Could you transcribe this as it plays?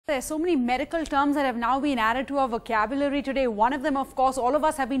There are so many medical terms that have now been added to our vocabulary today. One of them, of course, all of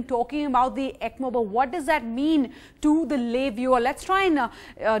us have been talking about the Ecmo, but what does that mean to the lay viewer? Let's try and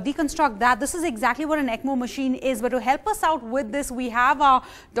deconstruct that. This is exactly what an Ecmo machine is, but to help us out with this, we have our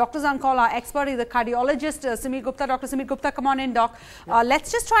doctors on call, our expert, the cardiologist, Samir Gupta. Dr. Samir Gupta, come on in, doc.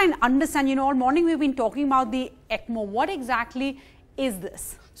 Let's just try and understand, all morning we've been talking about the Ecmo. What exactly is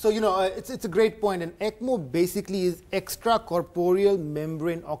this? So, it's a great point. An ECMO basically is extracorporeal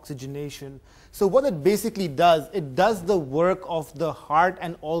membrane oxygenation. So what it basically does, it does the work of the heart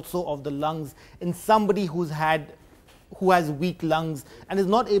and also of the lungs in somebody who has weak lungs and is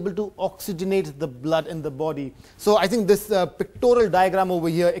not able to oxygenate the blood in the body. So I think this pictorial diagram over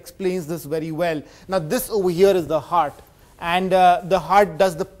here explains this very well. Now this over here is the heart. And the heart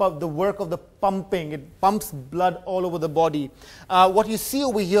does the work of the pumping. It pumps blood all over the body. What you see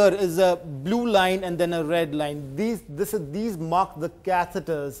over here is a blue line and then a red line. These mark the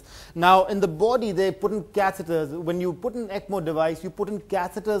catheters. Now in the body they put in catheters. When you put an ECMO device, you put in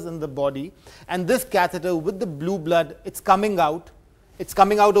catheters in the body. And this catheter with the blue blood, it's coming out. It's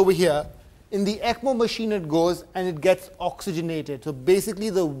coming out over here. In the ECMO machine it goes and it gets oxygenated. So basically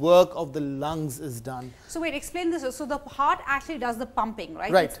the work of the lungs is done. So wait, explain this. So the heart actually does the pumping,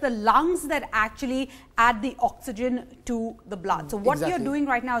 right? Right. It's the lungs that actually add the oxygen to the blood. So what you're doing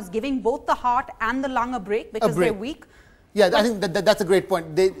right now is giving both the heart and the lung a break because they're weak. Yeah, I think that's a great point.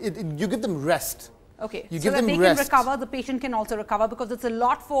 You give them rest. Okay, so that they can recover, the patient can also recover, because it's a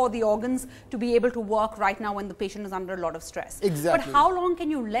lot for the organs to be able to work right now when the patient is under a lot of stress. Exactly. But how long can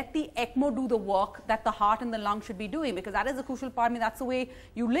you let the ECMO do the work that the heart and the lung should be doing? Because that is a crucial part. I mean, that's the way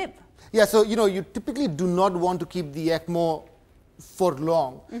you live. Yeah, so you typically do not want to keep the ECMO for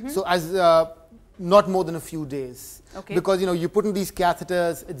long. So as not more than a few days. Okay. Because you put in these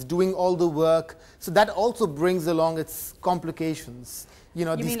catheters, it's doing all the work. So that also brings along its complications. You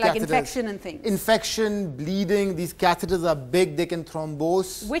these mean catheters, like infection and things? Infection, bleeding, these catheters are big, they can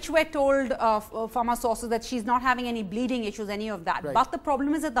thrombose. Which we're told from our sources that she's not having any bleeding issues, any of that. Right. But the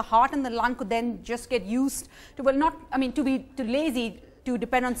problem is that the heart and the lung could then just get used to, well, not, I mean, to be too lazy to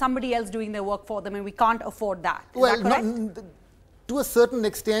depend on somebody else doing their work for them, and we can't afford that. Is that correct? To a certain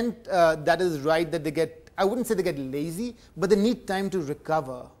extent, that is right, that they get, I wouldn't say they get lazy, but they need time to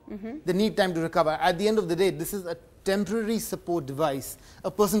recover. They need time to recover. At the end of the day, this is a temporary support device.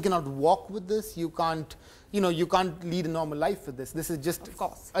 A person cannot walk with this. You can't lead a normal life with this. This is just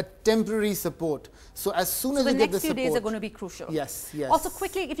a temporary support. So as soon as you get the support, the next few days are going to be crucial. Yes, yes. Also,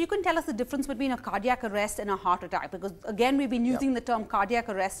 quickly, if you can tell us the difference between a cardiac arrest and a heart attack, because again, we've been using the term cardiac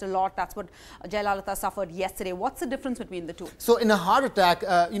arrest a lot. That's what Jayalalithaa suffered yesterday. What's the difference between the two? So in a heart attack,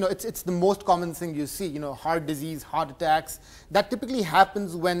 it's the most common thing you see. Heart disease, heart attacks. That typically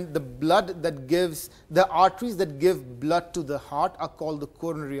happens when the blood that gives, the arteries that give blood to the heart are called the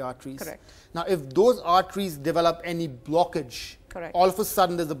coronary arteries. Correct. Now, if those arteries develop any blockage, all of a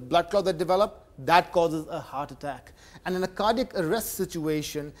sudden there's a blood clot that develops, that causes a heart attack. And in a cardiac arrest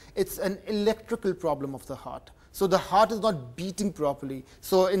situation, it's an electrical problem of the heart. So the heart is not beating properly.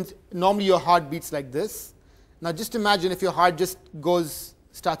 So normally your heart beats like this. Now just imagine if your heart just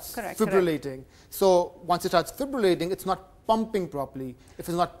starts fibrillating. So once it starts fibrillating, it's not pumping properly. If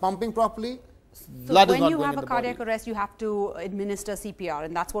it's not pumping properly, blood is not going in the body. When you have a cardiac arrest, you have to administer CPR,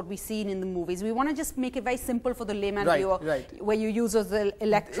 and that's what we've seen in the movies. We want to just make it very simple for the layman viewer, where you use the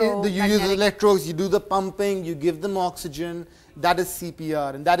electrodes. You use the electrodes, you do the pumping, you give them oxygen. That is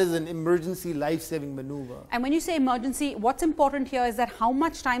CPR, and that is an emergency life-saving maneuver. And when you say emergency, what's important here is that how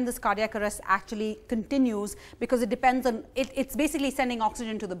much time this cardiac arrest actually continues, because it depends on, it's basically sending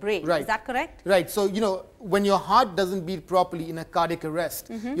oxygen to the brain. Is that correct? Right. So, when your heart doesn't beat properly in a cardiac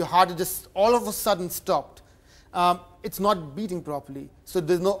arrest, your heart is just all of a sudden stopped. It's not beating properly. So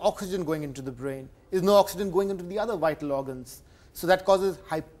there's no oxygen going into the brain. There's no oxygen going into the other vital organs. So that causes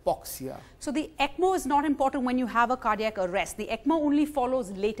hypoxia. So the ECMO is not important when you have a cardiac arrest. The ECMO only follows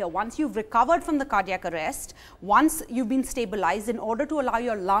later. Once you've recovered from the cardiac arrest, once you've been stabilized, in order to allow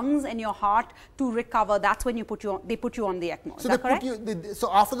your lungs and your heart to recover, that's when they put you on the ECMO. So is that correct? So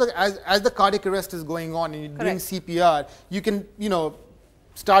after as the cardiac arrest is going on and you're doing CPR, you can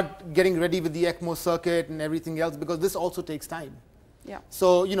start getting ready with the ECMO circuit and everything else, because this also takes time. Yeah.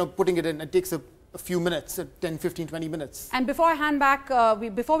 So putting it in, it takes a few minutes, 10, 15, 20 minutes. And before I hand back,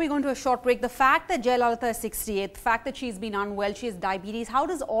 before we go into a short break, the fact that Jayalalithaa is 68, the fact that she's been unwell, she has diabetes, how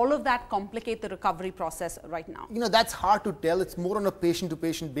does all of that complicate the recovery process right now? That's hard to tell. It's more on a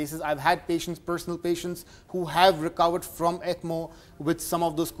patient-to-patient basis. I've had patients, personal patients, who have recovered from ECMO with some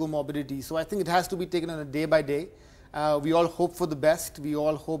of those comorbidities. So I think it has to be taken on a day by day. We all hope for the best. We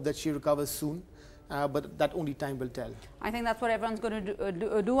all hope that she recovers soon. but that only time will tell. I think that's what everyone's going to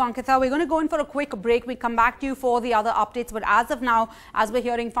do, Ankita. We're going to go in for a quick break. We come back to you for the other updates. But as of now, as we're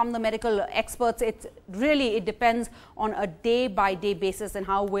hearing from the medical experts, it depends on a day-by-day basis and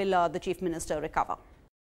how will the Chief Minister recover.